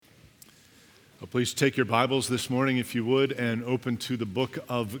Please take your Bibles this morning, if you would, and open to the book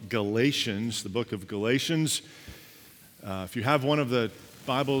of Galatians. The book of Galatians. If you have one of the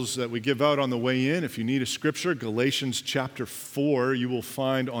Bibles that we give out on the way in, if you need a scripture, Galatians chapter 4, you will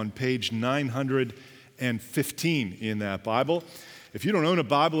find on page 915 in that Bible. If you don't own a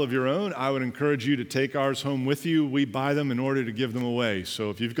Bible of your own, I would encourage you to take ours home with you. We buy them in order to give them away. So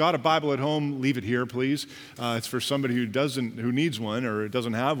if you've got a Bible at home, leave it here, please. It's for somebody who needs one or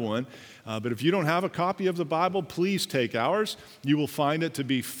doesn't have one. But if you don't have a copy of the Bible, please take ours. You will find it to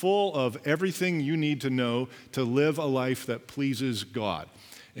be full of everything you need to know to live a life that pleases God.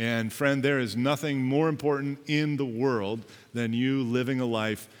 And friend, there is nothing more important in the world than you living a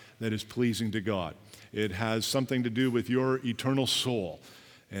life that is pleasing to God. It has something to do with your eternal soul.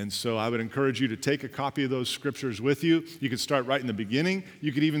 And so I would encourage you to take a copy of those scriptures with you. You could start right in the beginning.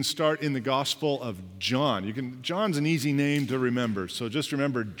 You could even start in the Gospel of John. John's an easy name to remember, so just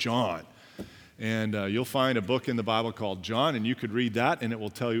remember John. And you'll find a book in the Bible called John, and you could read that, and it will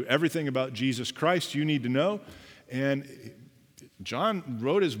tell you everything about Jesus Christ you need to know. And John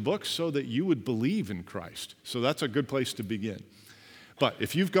wrote his book so that you would believe in Christ. So that's a good place to begin. But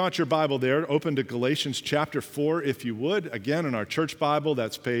if you've got your Bible there, open to Galatians chapter 4, if you would. Again, in our church Bible,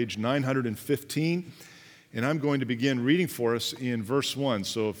 that's page 915. And I'm going to begin reading for us in verse 1.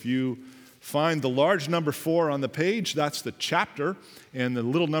 So if you find the large number 4 on the page, that's the chapter. And the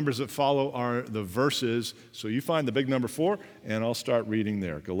little numbers that follow are the verses. So you find the big number 4, and I'll start reading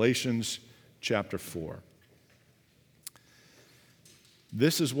there. Galatians chapter 4.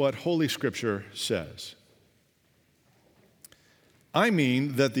 This is what Holy Scripture says. I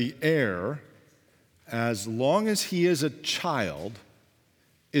mean that the heir, as long as he is a child,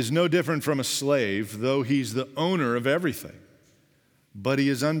 is no different from a slave, though he's the owner of everything. But he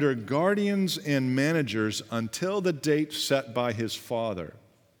is under guardians and managers until the date set by his father.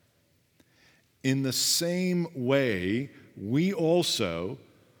 In the same way, we also,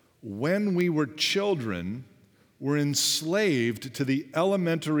 when we were children, were enslaved to the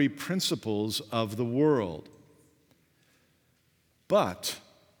elementary principles of the world. But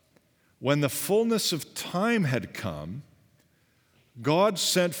when the fullness of time had come, God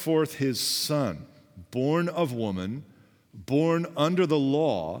sent forth his Son, born of woman, born under the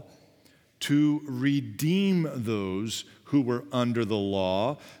law, to redeem those who were under the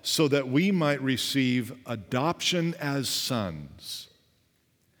law, so that we might receive adoption as sons.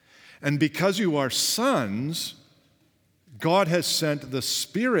 And because you are sons, God has sent the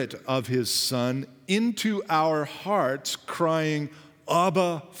Spirit of his Son into our hearts, crying,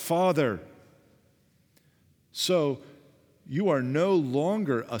 Abba, Father. So you are no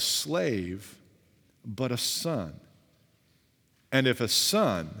longer a slave, but a son. And if a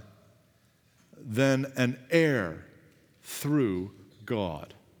son, then an heir through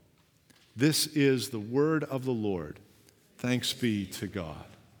God. This is the word of the Lord. Thanks be to God.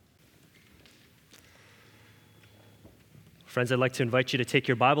 Friends, I'd like to invite you to take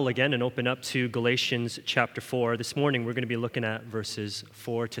your Bible again and open up to Galatians chapter 4. This morning, we're going to be looking at verses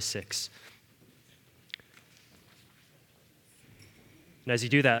 4 to 6. And as you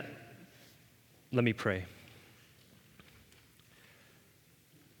do that, let me pray.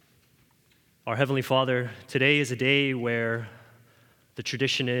 Our Heavenly Father, today is a day where the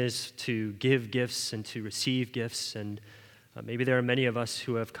tradition is to give gifts and to receive gifts, and maybe there are many of us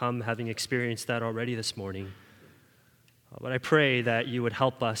who have come having experienced that already this morning. But I pray that you would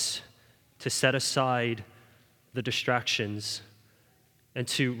help us to set aside the distractions and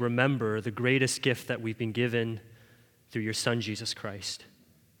to remember the greatest gift that we've been given through your Son, Jesus Christ.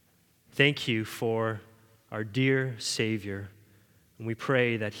 Thank you for our dear Savior, and we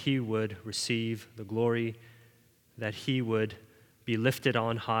pray that he would receive the glory, that he would be lifted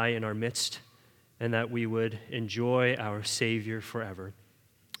on high in our midst, and that we would enjoy our Savior forever.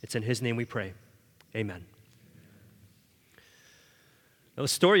 It's in his name we pray. Amen. Now, the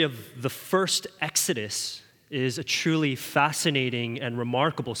story of the first Exodus is a truly fascinating and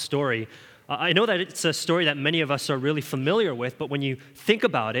remarkable story. I know that it's a story that many of us are really familiar with, but when you think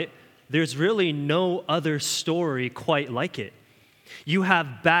about it, there's really no other story quite like it. You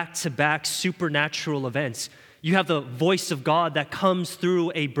have back-to-back supernatural events. You have the voice of God that comes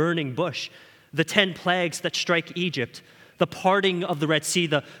through a burning bush, the 10 plagues that strike Egypt, the parting of the Red Sea,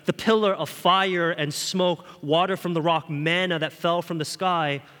 the pillar of fire and smoke, water from the rock, manna that fell from the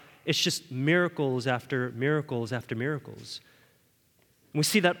sky. It's just miracles after miracles after miracles. And we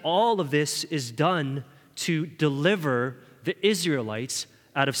see that all of this is done to deliver the Israelites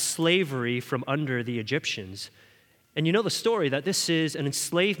out of slavery from under the Egyptians. And you know the story that this is an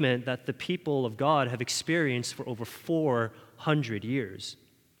enslavement that the people of God have experienced for over 400 years.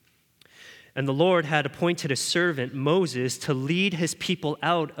 And the Lord had appointed a servant, Moses, to lead his people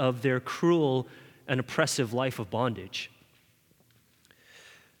out of their cruel and oppressive life of bondage.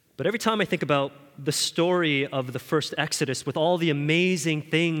 But every time I think about the story of the first Exodus with all the amazing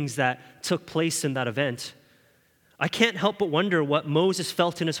things that took place in that event, I can't help but wonder what Moses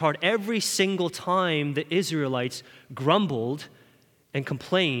felt in his heart every single time the Israelites grumbled and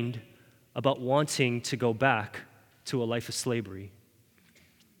complained about wanting to go back to a life of slavery.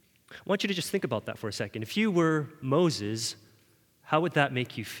 I want you to just think about that for a second. If you were Moses, how would that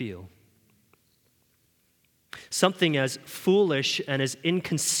make you feel? Something as foolish and as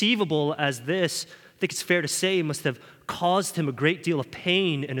inconceivable as this, I think it's fair to say, must have caused him a great deal of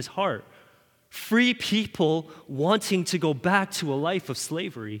pain in his heart. Free people wanting to go back to a life of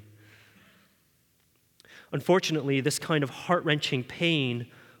slavery. Unfortunately, this kind of heart-wrenching pain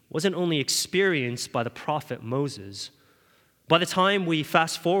wasn't only experienced by the prophet Moses. By the time we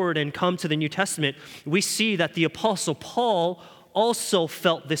fast forward and come to the New Testament, we see that the Apostle Paul also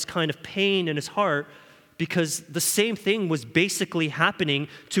felt this kind of pain in his heart because the same thing was basically happening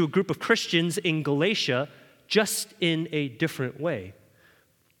to a group of Christians in Galatia, just in a different way.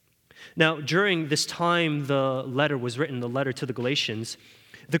 Now, during this time the letter was written, the letter to the Galatians,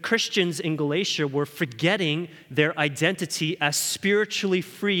 the Christians in Galatia were forgetting their identity as spiritually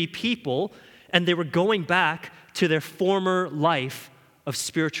free people, and they were going back to their former life of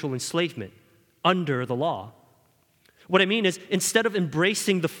spiritual enslavement under the law. What I mean is, instead of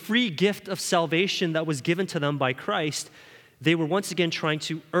embracing the free gift of salvation that was given to them by Christ, they were once again trying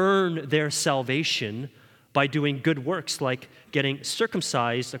to earn their salvation by doing good works like getting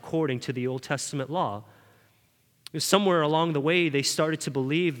circumcised according to the Old Testament law. Somewhere along the way, they started to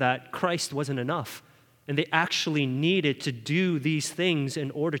believe that Christ wasn't enough, and they actually needed to do these things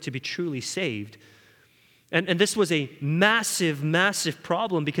in order to be truly saved. And this was a massive, massive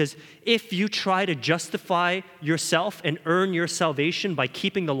problem because if you try to justify yourself and earn your salvation by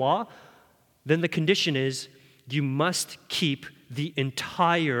keeping the law, then the condition is you must keep the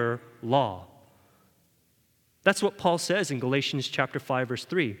entire law. That's what Paul says in Galatians chapter 5, verse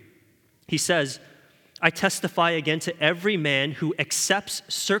 3. He says, I testify again to every man who accepts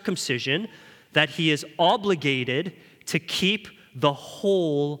circumcision that he is obligated to keep the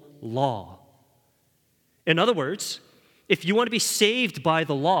whole law. In other words, if you want to be saved by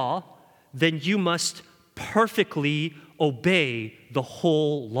the law, then you must perfectly obey the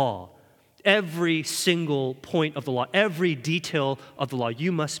whole law. Every single point of the law, every detail of the law,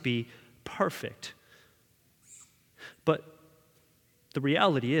 you must be perfect. But the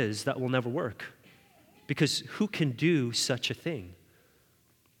reality is that will never work, because who can do such a thing?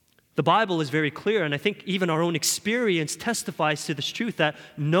 The Bible is very clear, and I think even our own experience testifies to this truth that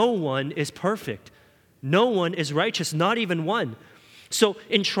no one is perfect. No one is righteous, not even one. So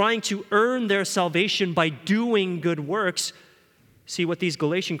in trying to earn their salvation by doing good works, see what these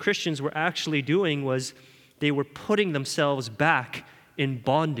Galatian Christians were actually doing was they were putting themselves back in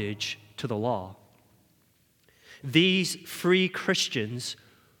bondage to the law. These free Christians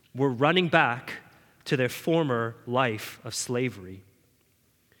were running back to their former life of slavery.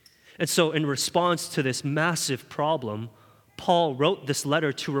 And so in response to this massive problem, Paul wrote this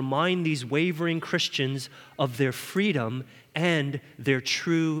letter to remind these wavering Christians of their freedom and their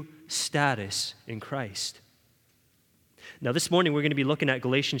true status in Christ. Now, this morning we're going to be looking at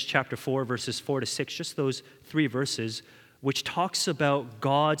Galatians chapter 4, verses 4 to 6, just those 3 verses, which talks about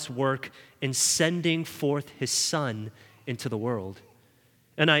God's work in sending forth his Son into the world.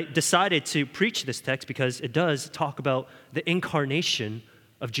 And I decided to preach this text because it does talk about the incarnation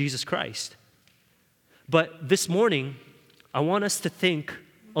of Jesus Christ. But this morning, I want us to think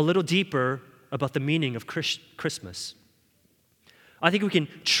a little deeper about the meaning of Christmas. I think we can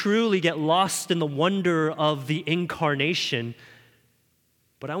truly get lost in the wonder of the incarnation,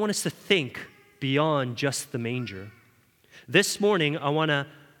 but I want us to think beyond just the manger. This morning, I want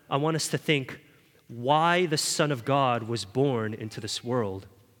us to think why the Son of God was born into this world.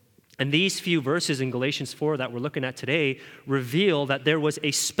 And these few verses in Galatians 4 that we're looking at today reveal that there was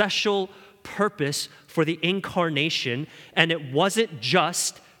a special purpose for the incarnation, and it wasn't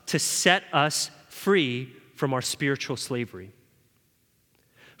just to set us free from our spiritual slavery.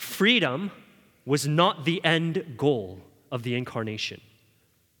 Freedom was not the end goal of the incarnation.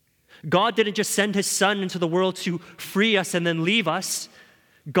 God didn't just send his Son into the world to free us and then leave us.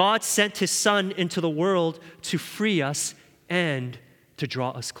 God sent his Son into the world to free us and to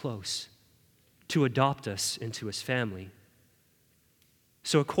draw us close, to adopt us into his family.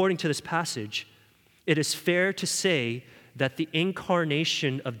 So according to this passage, it is fair to say that the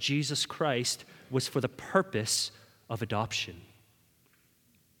incarnation of Jesus Christ was for the purpose of adoption.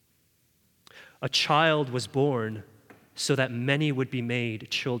 A child was born so that many would be made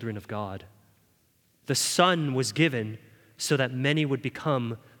children of God. The Son was given so that many would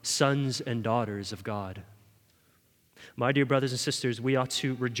become sons and daughters of God. My dear brothers and sisters, we ought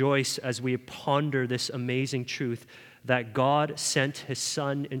to rejoice as we ponder this amazing truth that God sent his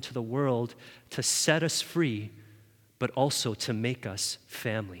Son into the world to set us free, but also to make us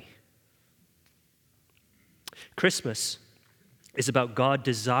family. Christmas is about God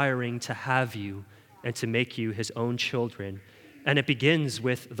desiring to have you and to make you his own children. And it begins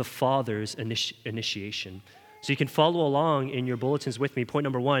with the Father's initiation. So you can follow along in your bulletins with me. Point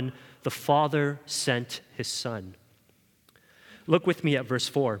number 1, the Father sent his Son. Look with me at verse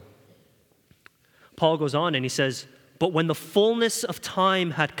 4. Paul goes on and he says, "But when the fullness of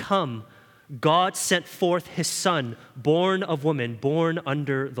time had come, God sent forth his Son, born of woman, born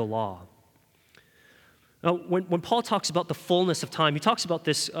under the law." Now, when Paul talks about the fullness of time, he talks about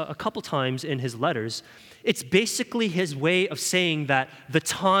this a couple times in his letters. It's basically his way of saying that the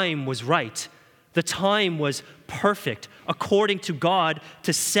time was right. The time was perfect, according to God,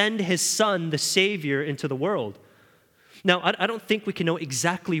 to send his Son, the Savior, into the world. Now, I don't think we can know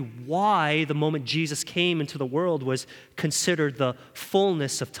exactly why the moment Jesus came into the world was considered the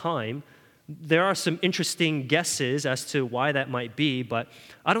fullness of time. There are some interesting guesses as to why that might be, but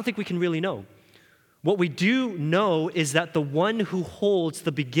I don't think we can really know. What we do know is that the one who holds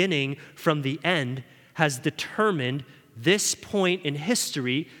the beginning from the end has determined this point in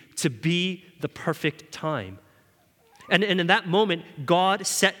history to be the perfect time. And in that moment, God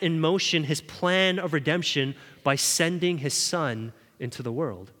set in motion his plan of redemption by sending his Son into the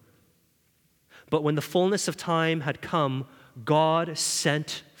world. But when the fullness of time had come, God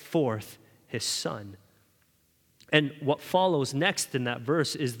sent forth his Son. And what follows next in that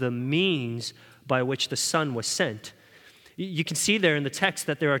verse is the means by which the Son was sent. You can see there in the text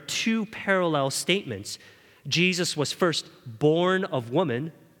that there are two parallel statements. Jesus was first born of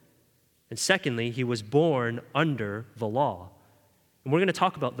woman, and secondly, he was born under the law. And we're going to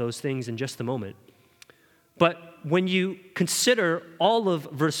talk about those things in just a moment. But when you consider all of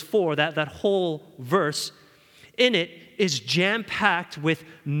verse 4, that whole verse, in it is jam-packed with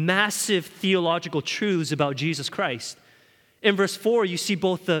massive theological truths about Jesus Christ. In verse 4, you see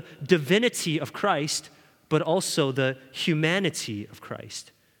both the divinity of Christ, but also the humanity of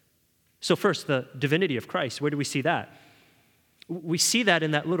Christ. So first, the divinity of Christ. Where do we see that? We see that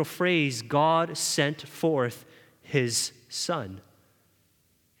in that little phrase, God sent forth his Son.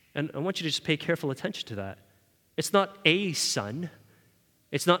 And I want you to just pay careful attention to that. It's not a son.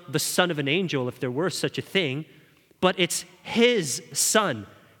 It's not the son of an angel, if there were such a thing, but it's his Son,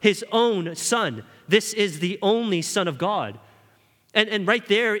 his own Son. This is the only Son of God. And right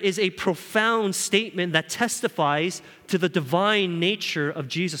there is a profound statement that testifies to the divine nature of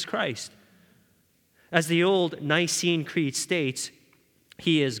Jesus Christ. As the old Nicene Creed states,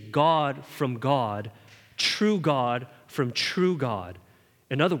 he is God from God, true God from true God.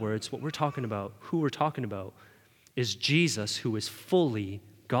 In other words, what we're talking about, who we're talking about, is Jesus, who is fully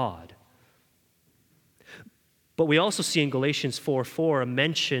God. But we also see in Galatians 4:4 a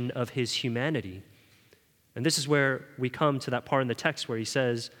mention of his humanity. And this is where we come to that part in the text where he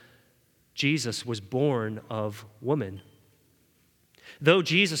says, Jesus was born of woman. Though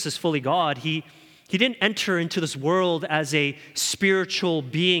Jesus is fully God, he didn't enter into this world as a spiritual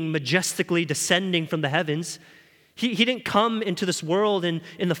being majestically descending from the heavens. He didn't come into this world in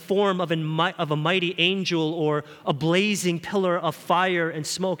the form of a mighty angel or a blazing pillar of fire and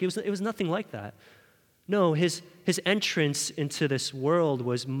smoke. It was nothing like that. No, his entrance into this world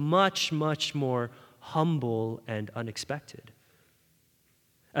was much, much more humble and unexpected.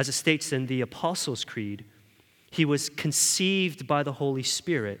 As it states in the Apostles' Creed, he was conceived by the Holy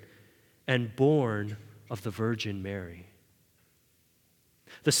Spirit and born of the Virgin Mary.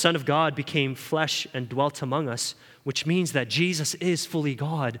 The Son of God became flesh and dwelt among us, which means that Jesus is fully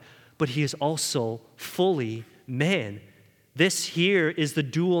God, but he is also fully man. This here is the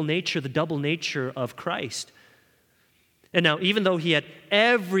dual nature, the double nature of Christ. And now, even though he had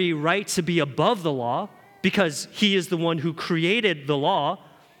every right to be above the law, because he is the one who created the law,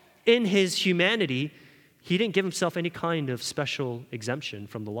 in his humanity, he didn't give himself any kind of special exemption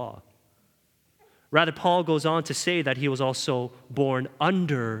from the law. Rather, Paul goes on to say that he was also born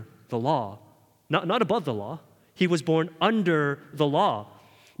under the law, not above the law. He was born under the law,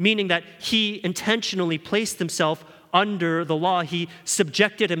 meaning that he intentionally placed himself under the law. He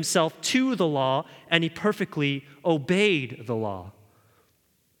subjected himself to the law, and he perfectly obeyed the law.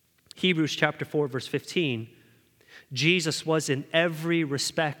 Hebrews chapter 4, verse 15, Jesus was in every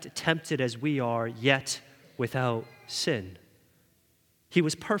respect tempted as we are, yet without sin. He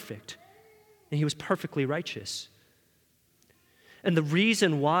was perfect. and he was perfectly righteous. And the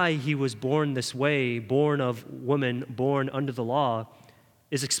reason why he was born this way, born of woman, born under the law,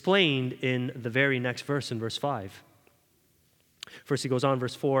 is explained in the very next verse, in verse 5. First he goes on,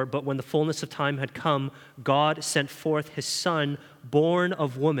 verse 4, "But when the fullness of time had come, God sent forth his Son, born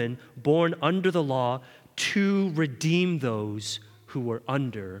of woman, born under the law, to redeem those who were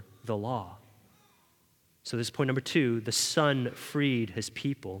under the law." So this is point number 2, the Son freed his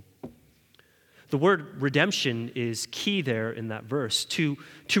people. The word redemption is key there in that verse. To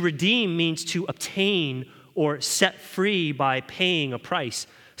redeem means to obtain or set free by paying a price.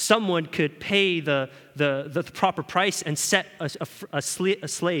 Someone could pay the proper price and set a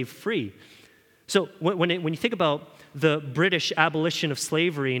slave free. So when you think about the British abolition of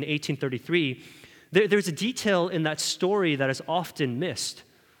slavery in 1833, there's a detail in that story that is often missed.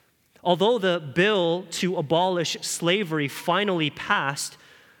 Although the bill to abolish slavery finally passed,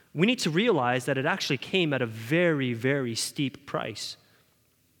 we need to realize that it actually came at a very, very steep price.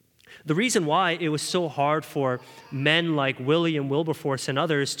 The reason why it was so hard for men like William Wilberforce and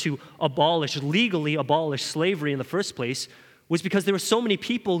others to legally abolish slavery in the first place was because there were so many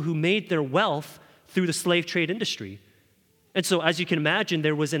people who made their wealth through the slave trade industry. And so, as you can imagine,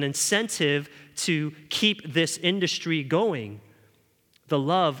 there was an incentive to keep this industry going. The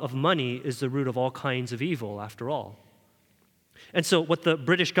love of money is the root of all kinds of evil, after all. And so what the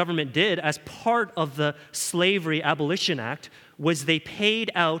British government did as part of the Slavery Abolition Act was they paid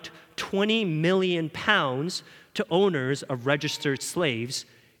out 20 million pounds to owners of registered slaves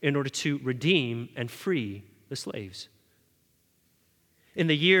in order to redeem and free the slaves. In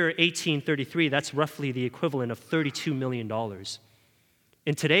the year 1833, that's roughly the equivalent of $32 million.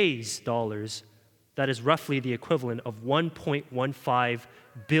 In today's dollars, that is roughly the equivalent of $1.15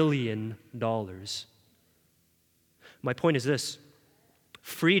 billion. My point is this: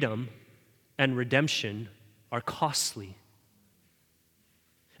 freedom and redemption are costly.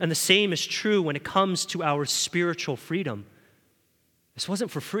 And the same is true when it comes to our spiritual freedom. This wasn't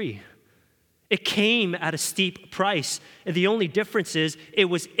for free. It came at a steep price, and the only difference is it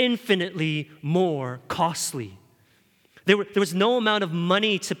was infinitely more costly. There was no amount of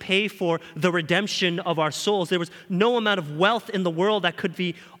money to pay for the redemption of our souls. There was no amount of wealth in the world that could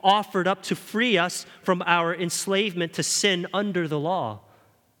be offered up to free us from our enslavement to sin under the law.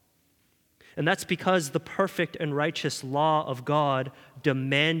 And that's because the perfect and righteous law of God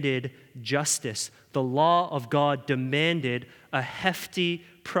demanded justice. The law of God demanded a hefty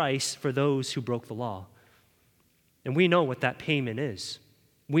price for those who broke the law. And we know what that payment is.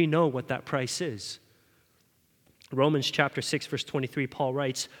 We know what that price is. Romans chapter 6, verse 23, Paul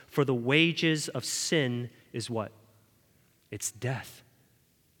writes, "For the wages of sin is what? It's death."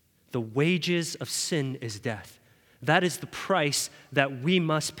 The wages of sin is death. That is the price that we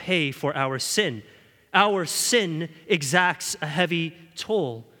must pay for our sin. Our sin exacts a heavy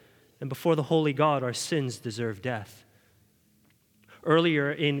toll, and before the holy God, our sins deserve death.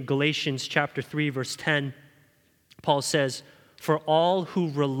 Earlier in Galatians chapter 3, verse 10, Paul says, "For all who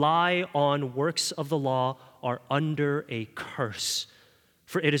rely on works of the law are under a curse.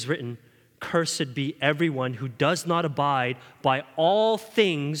 For it is written, 'Cursed be everyone who does not abide by all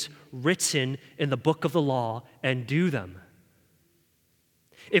things written in the book of the law and do them.'"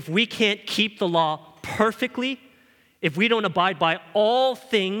 If we can't keep the law perfectly, if we don't abide by all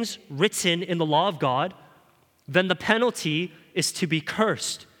things written in the law of God, then the penalty is to be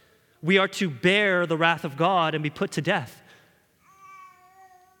cursed. We are to bear the wrath of God and be put to death.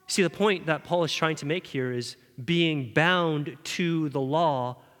 See, the point that Paul is trying to make here is being bound to the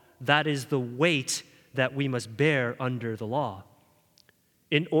law, that is the weight that we must bear under the law.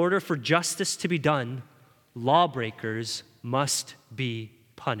 In order for justice to be done, lawbreakers must be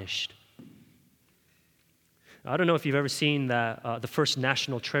punished. I don't know if you've ever seen the first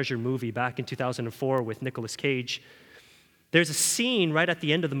National Treasure movie back in 2004 with Nicolas Cage. There's a scene right at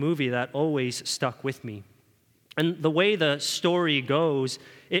the end of the movie that always stuck with me. And the way the story goes,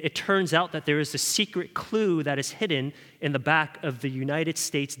 it turns out that there is a secret clue that is hidden in the back of the United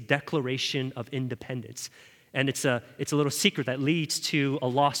States Declaration of Independence. And it's a little secret that leads to a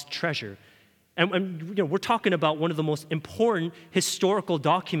lost treasure. And we're talking about one of the most important historical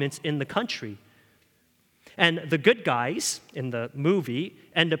documents in the country. And the good guys in the movie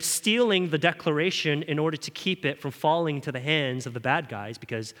end up stealing the Declaration in order to keep it from falling into the hands of the bad guys,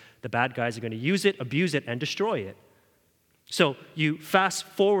 because the bad guys are going to use it, abuse it, and destroy it. So you fast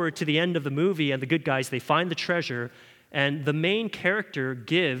forward to the end of the movie, and the good guys, they find the treasure, and the main character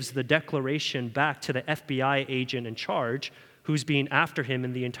gives the Declaration back to the FBI agent in charge who's been after him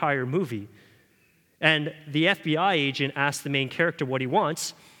in the entire movie. And the FBI agent asks the main character what he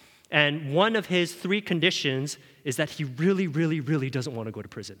wants, And one of his 3 conditions is that he really, really, really doesn't want to go to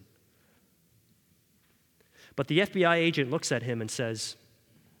prison. But the FBI agent looks at him and says,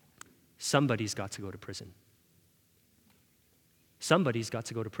 somebody's got to go to prison. Somebody's got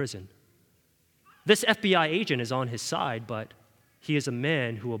to go to prison. This FBI agent is on his side, but he is a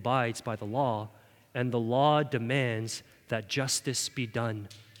man who abides by the law, and the law demands that justice be done.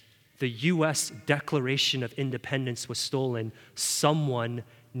 The U.S. Declaration of Independence was stolen. Someone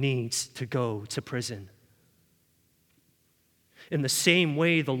needs to go to prison. In the same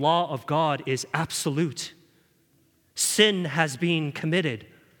way, the law of God is absolute. Sin has been committed.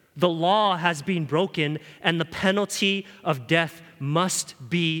 The law has been broken, and the penalty of death must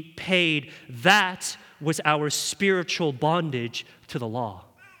be paid. That was our spiritual bondage to the law.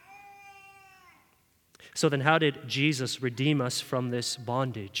 So then, how did Jesus redeem us from this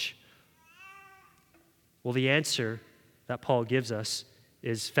bondage? Well, the answer that Paul gives us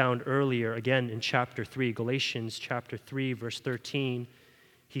is found earlier, again in chapter 3, Galatians chapter 3, verse 13.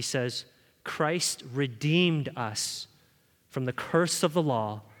 He says, Christ redeemed us from the curse of the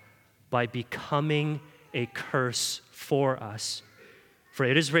law by becoming a curse for us. For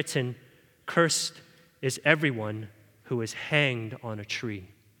it is written, cursed is everyone who is hanged on a tree.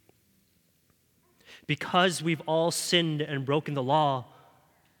 Because we've all sinned and broken the law,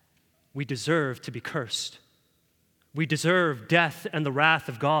 we deserve to be cursed. We deserve death and the wrath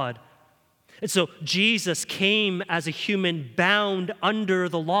of God. And so Jesus came as a human bound under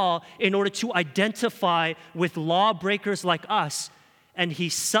the law in order to identify with lawbreakers like us, and he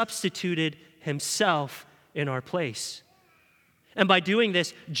substituted himself in our place. And by doing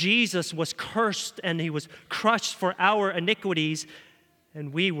this, Jesus was cursed and he was crushed for our iniquities,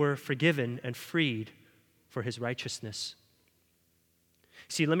 and we were forgiven and freed for his righteousness.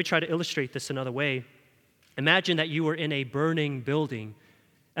 See, let me try to illustrate this another way. Imagine that you were in a burning building,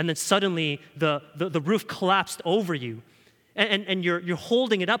 and then suddenly the roof collapsed over you, and you're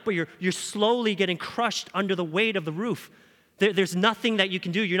holding it up, but you're slowly getting crushed under the weight of the roof. There's nothing that you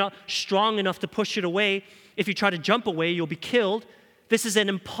can do. You're not strong enough to push it away. If you try to jump away, you'll be killed. This is an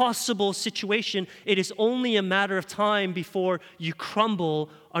impossible situation. It is only a matter of time before you crumble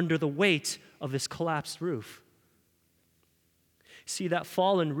under the weight of this collapsed roof. See, that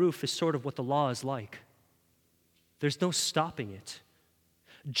fallen roof is sort of what the law is like. There's no stopping it.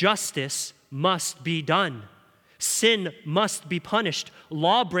 Justice must be done. Sin must be punished.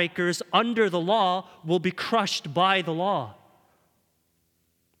 Lawbreakers under the law will be crushed by the law.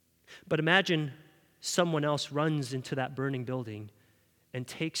 But imagine someone else runs into that burning building and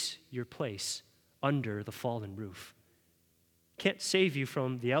takes your place under the fallen roof. Can't save you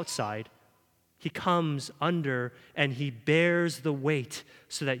from the outside. He comes under and he bears the weight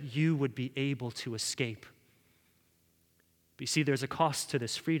so that you would be able to escape. But you see, there's a cost to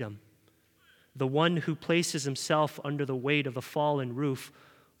this freedom. The one who places himself under the weight of the fallen roof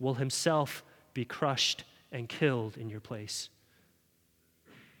will himself be crushed and killed in your place.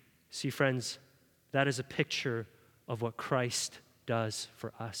 See, friends, that is a picture of what Christ does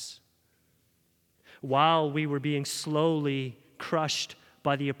for us. While we were being slowly crushed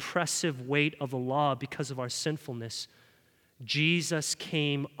by the oppressive weight of the law because of our sinfulness, Jesus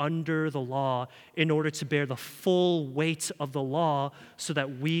came under the law in order to bear the full weight of the law so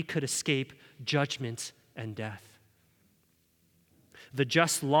that we could escape judgment and death. The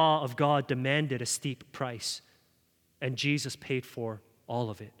just law of God demanded a steep price, and Jesus paid for all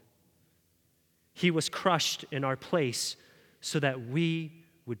of it. He was crushed in our place so that we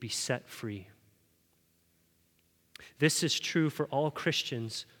would be set free. This is true for all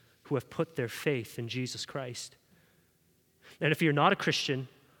Christians who have put their faith in Jesus Christ. And if you're not a Christian,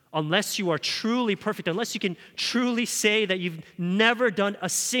 unless you are truly perfect, unless you can truly say that you've never done a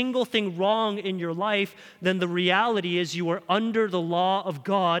single thing wrong in your life, then the reality is you are under the law of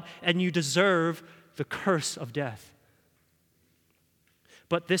God and you deserve the curse of death.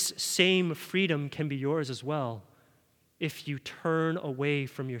 But this same freedom can be yours as well if you turn away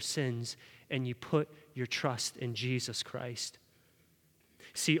from your sins and you put your trust in Jesus Christ.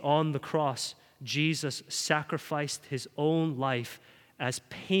 See, on the cross, Jesus sacrificed his own life as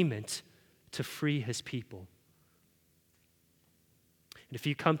payment to free his people. And if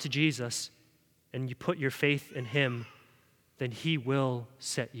you come to Jesus and you put your faith in him, then he will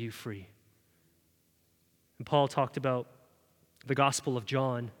set you free. And Paul talked about the Gospel of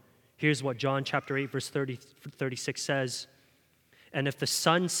John. Here's what John chapter 8, verse 36 says. And if the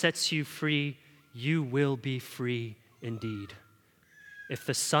Son sets you free, you will be free indeed. If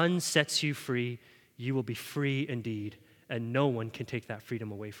the Son sets you free, you will be free indeed, and no one can take that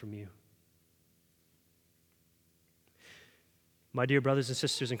freedom away from you. My dear brothers and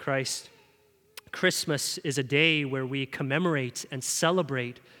sisters in Christ, Christmas is a day where we commemorate and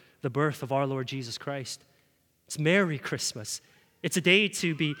celebrate the birth of our Lord Jesus Christ. It's Merry Christmas. It's a day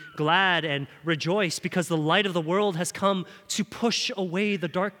to be glad and rejoice because the light of the world has come to push away the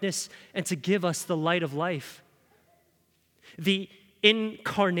darkness and to give us the light of life. The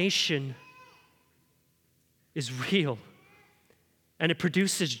Incarnation is real and it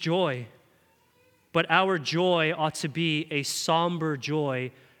produces joy, but our joy ought to be a somber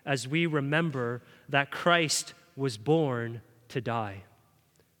joy as we remember that Christ was born to die.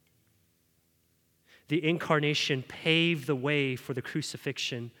 The Incarnation paved the way for the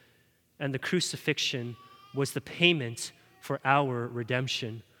crucifixion, and the crucifixion was the payment for our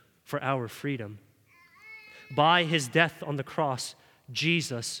redemption, for our freedom. By his death on the cross,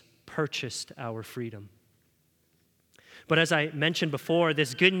 Jesus purchased our freedom. But as I mentioned before,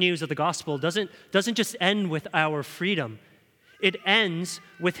 this good news of the gospel doesn't just end with our freedom. It ends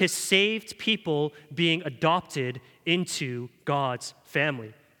with his saved people being adopted into God's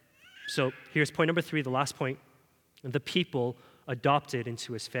family. So here's point number 3, the last point. The people adopted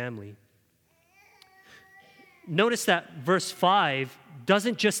into his family. Notice that verse 5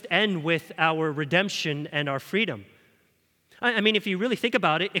 doesn't just end with our redemption and our freedom. I mean, if you really think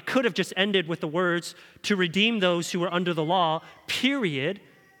about it, it could have just ended with the words, to redeem those who were under the law, period,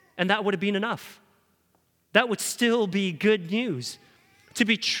 and that would have been enough. That would still be good news. To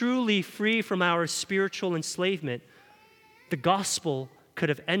be truly free from our spiritual enslavement, the gospel could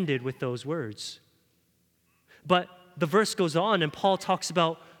have ended with those words. But the verse goes on, and Paul talks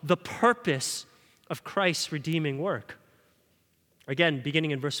about the purpose of Christ's redeeming work. Again, beginning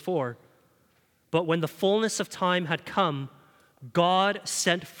in verse 4, but when the fullness of time had come, God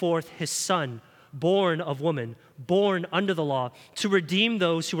sent forth his Son, born of woman, born under the law, to redeem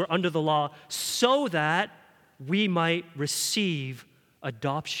those who were under the law, so that we might receive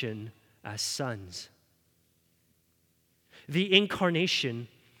adoption as sons. The Incarnation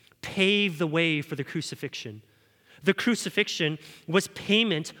paved the way for the crucifixion. The crucifixion was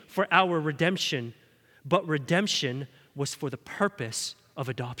payment for our redemption, but redemption was for the purpose of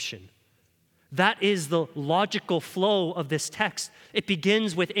adoption. That is the logical flow of this text. It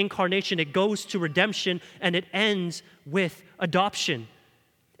begins with incarnation, it goes to redemption, and it ends with adoption.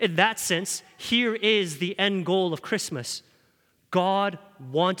 In that sense, here is the end goal of Christmas. God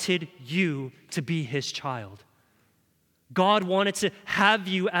wanted you to be his child. God wanted to have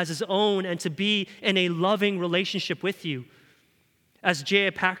you as his own and to be in a loving relationship with you. As J.I.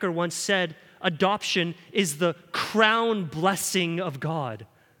 Packer once said, adoption is the crown blessing of God.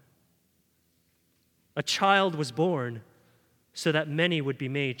 A child was born so that many would be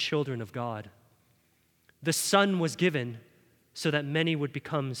made children of God. The Son was given so that many would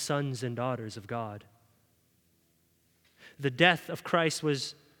become sons and daughters of God. The death of Christ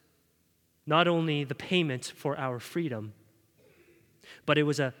was not only the payment for our freedom, but it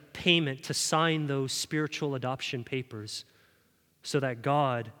was a payment to sign those spiritual adoption papers so that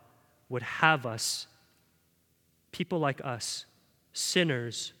God would have us, people like us,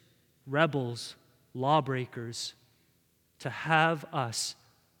 sinners, rebels, lawbreakers, to have us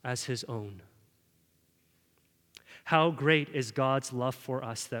as his own. How great is God's love for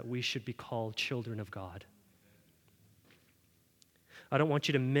us that we should be called children of God. I don't want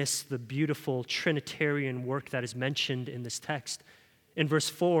you to miss the beautiful Trinitarian work that is mentioned in this text. In verse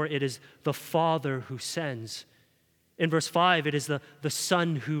 4, it is the Father who sends. In verse 5, it is the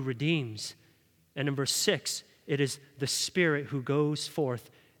Son who redeems. And in verse 6, it is the Spirit who goes forth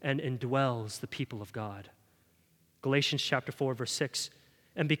and indwells the people of God. Galatians chapter 4, verse 6,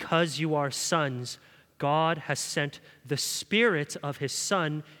 and because you are sons, God has sent the Spirit of his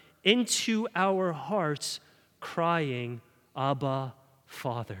Son into our hearts, crying, Abba,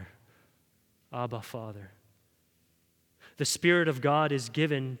 Father. Abba, Father. The Spirit of God is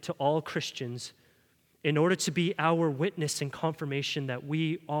given to all Christians in order to be our witness and confirmation that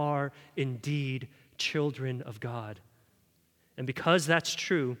we are indeed children of God. And because that's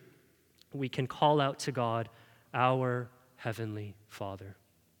true, we can call out to God, our Heavenly Father.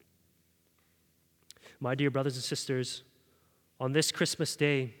 My dear brothers and sisters, on this Christmas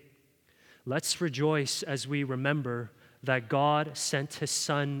day, let's rejoice as we remember that God sent his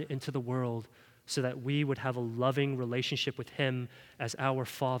Son into the world so that we would have a loving relationship with him as our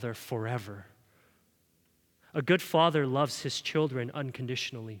Father forever. A good father loves his children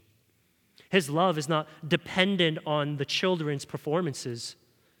unconditionally. His love is not dependent on the children's performances.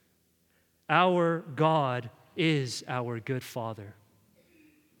 Our God is our good Father.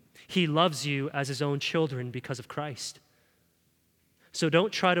 He loves you as his own children because of Christ. So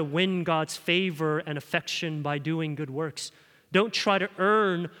don't try to win God's favor and affection by doing good works. Don't try to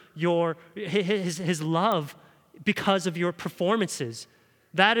earn his love because of your performances.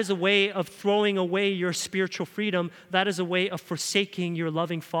 That is a way of throwing away your spiritual freedom. That is a way of forsaking your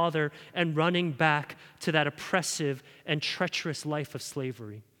loving Father and running back to that oppressive and treacherous life of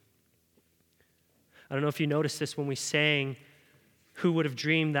slavery. I don't know if you noticed this when we sang Who Would Have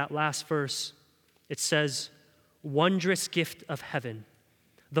Dreamed, that last verse. It says, wondrous gift of heaven,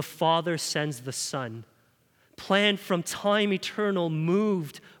 the Father sends the Son, planned from time eternal,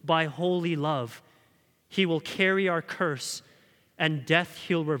 moved by holy love. He will carry our curse, and death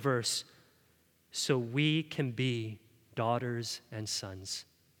he'll reverse, so we can be daughters and sons.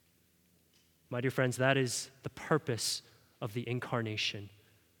 My dear friends, that is the purpose of the incarnation.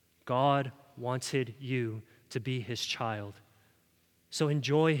 God wanted you to be his child. So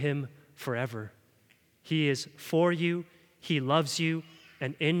enjoy him forever. He is for you, he loves you,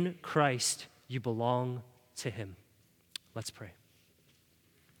 and in Christ you belong to him. Let's pray.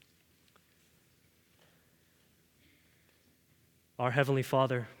 Our Heavenly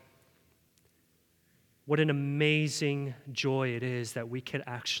Father, what an amazing joy it is that we can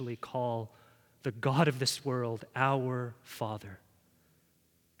actually call the God of this world our Father.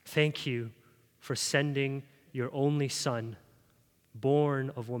 Thank you for sending your only Son,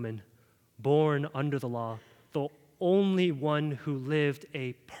 born of woman, born under the law, the only one who lived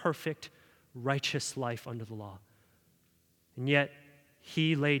a perfect, righteous life under the law. And yet,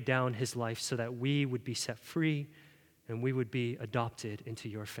 he laid down his life so that we would be set free and we would be adopted into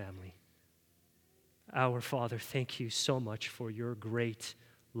your family. Our Father, thank you so much for your great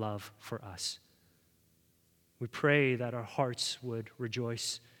love for us. We pray that our hearts would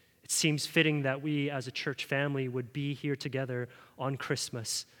rejoice. It seems fitting that we as a church family would be here together on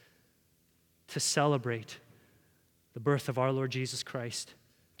Christmas to celebrate the birth of our Lord Jesus Christ,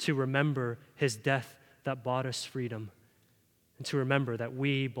 to remember his death that bought us freedom, and to remember that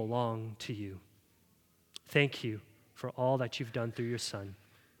we belong to you. Thank you for all that you've done through your Son.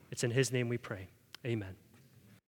 It's in his name we pray. Amen.